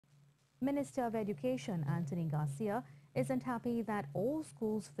Minister of Education Anthony Garcia isn't happy that all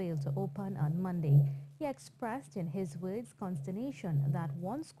schools failed to open on Monday. He expressed in his words consternation that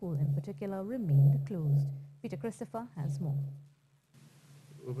one school in particular remained closed. Peter Christopher has more.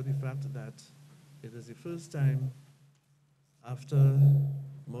 Over the fact that it is the first time after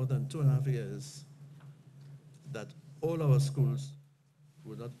more than 2.5 years that all our schools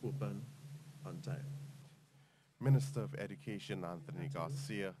were not open on time. Minister of Education Anthony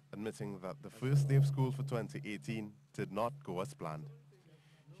Garcia admitting that the first day of school for 2018 did not go as planned.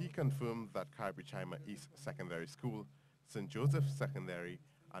 He confirmed that Carrick-Chima East Secondary School, St. Joseph Secondary,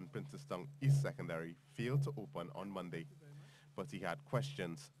 and Princestown East Secondary failed to open on Monday. But he had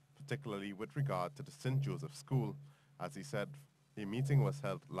questions, particularly with regard to the St. Joseph School. As he said, a meeting was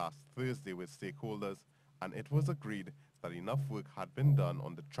held last Thursday with stakeholders, and it was agreed that enough work had been done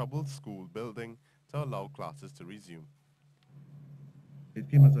on the troubled school building to allow classes to resume. It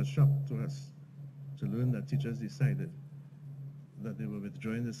came as a shock to us to learn that teachers decided that they were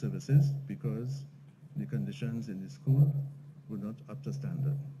withdrawing the services because the conditions in the school were not up to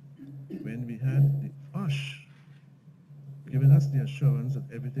standard. When we had the OSH giving us the assurance that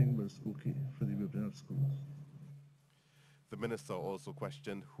everything was okay for the reopening of schools. The minister also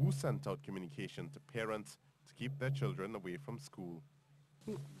questioned who sent out communication to parents to keep their children away from school.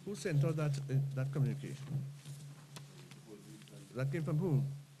 Who sent out that communication? That came from whom?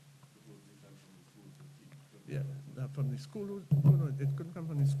 Yeah, from the school. No, it couldn't come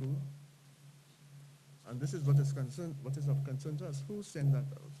from the school. And this is what is of concern to us. Who sent that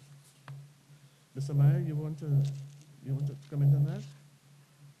out? Mr. Meyer, you want to comment on that?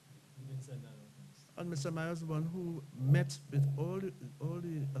 And Mr. Meyer's the one who met with all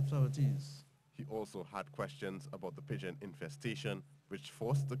the authorities. He also had questions about the pigeon infestation, which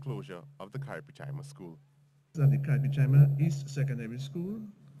forced the closure of the Carrick-Chima School. At the Carrick-Chima East Secondary School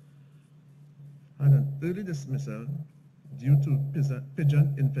had an early dismissal due to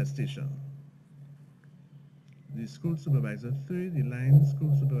pigeon infestation. The school supervisor 3, the line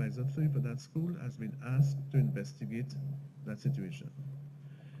school supervisor 3 for that school has been asked to investigate that situation.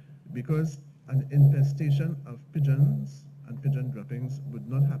 Because an infestation of pigeons and pigeon droppings would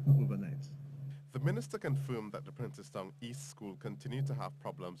not happen overnight. The minister confirmed that the Princestown East School continued to have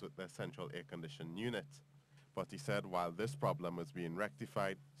problems with their central air conditioning unit. But he said while this problem was being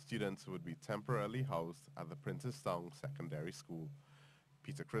rectified, students would be temporarily housed at the Princestown Secondary School.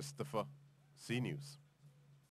 Peter Christopher, CNews.